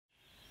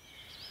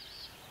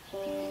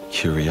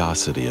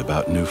curiosity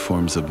about new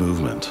forms of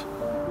movement,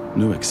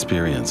 new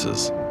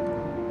experiences,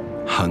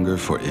 hunger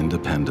for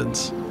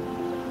independence,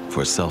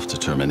 for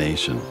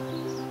self-determination,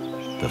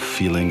 the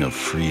feeling of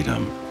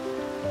freedom.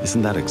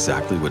 Isn't that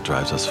exactly what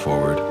drives us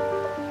forward?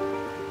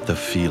 The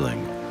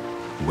feeling.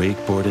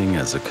 Wakeboarding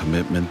as a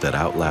commitment that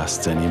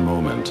outlasts any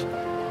moment.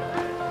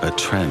 A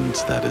trend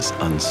that is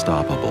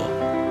unstoppable.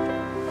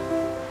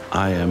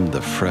 I am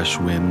the fresh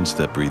wind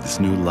that breathes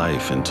new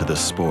life into the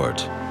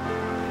sport.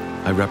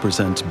 I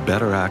represent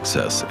better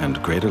access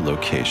and greater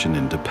location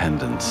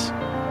independence.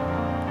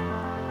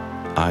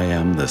 I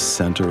am the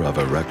center of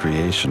a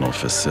recreational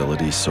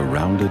facility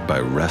surrounded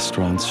by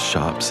restaurants,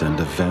 shops, and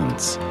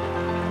events.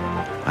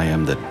 I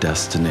am the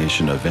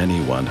destination of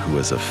anyone who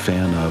is a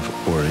fan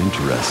of or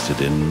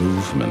interested in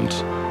movement.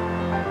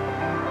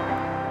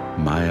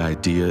 My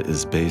idea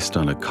is based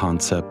on a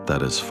concept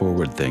that is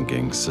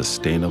forward-thinking,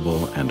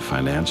 sustainable, and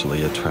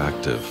financially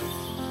attractive.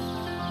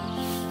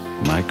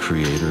 My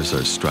creators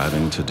are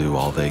striving to do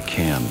all they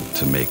can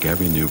to make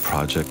every new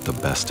project the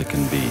best it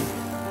can be,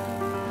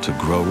 to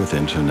grow with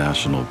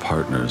international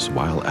partners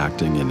while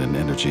acting in an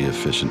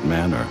energy-efficient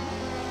manner,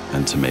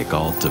 and to make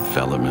all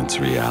developments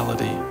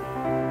reality.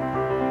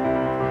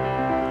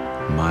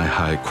 My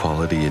high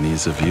quality and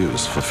ease of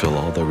use fulfill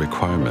all the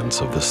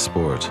requirements of the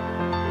sport.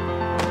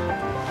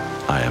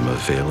 I am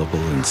available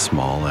in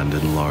small and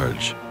in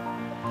large,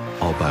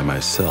 all by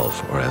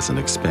myself or as an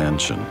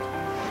expansion.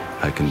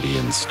 I can be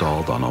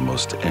installed on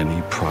almost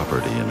any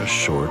property in a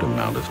short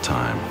amount of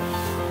time.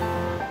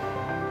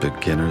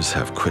 Beginners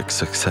have quick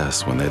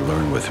success when they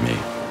learn with me.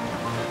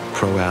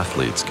 Pro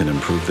athletes can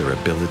improve their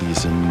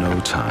abilities in no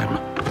time.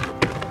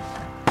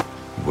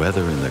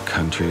 Whether in the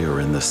country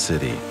or in the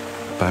city,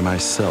 by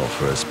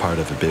myself or as part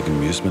of a big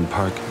amusement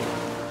park,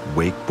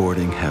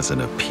 wakeboarding has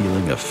an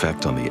appealing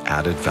effect on the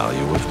added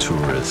value of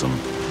tourism.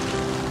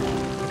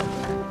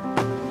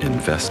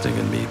 Investing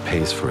in me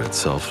pays for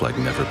itself like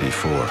never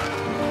before.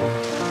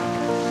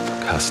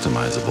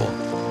 Customizable,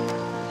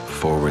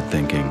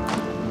 forward-thinking,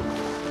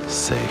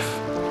 safe.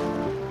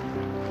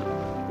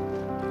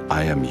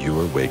 I am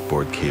your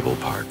wakeboard cable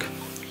park.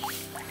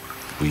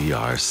 We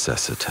are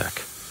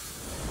Sesitec.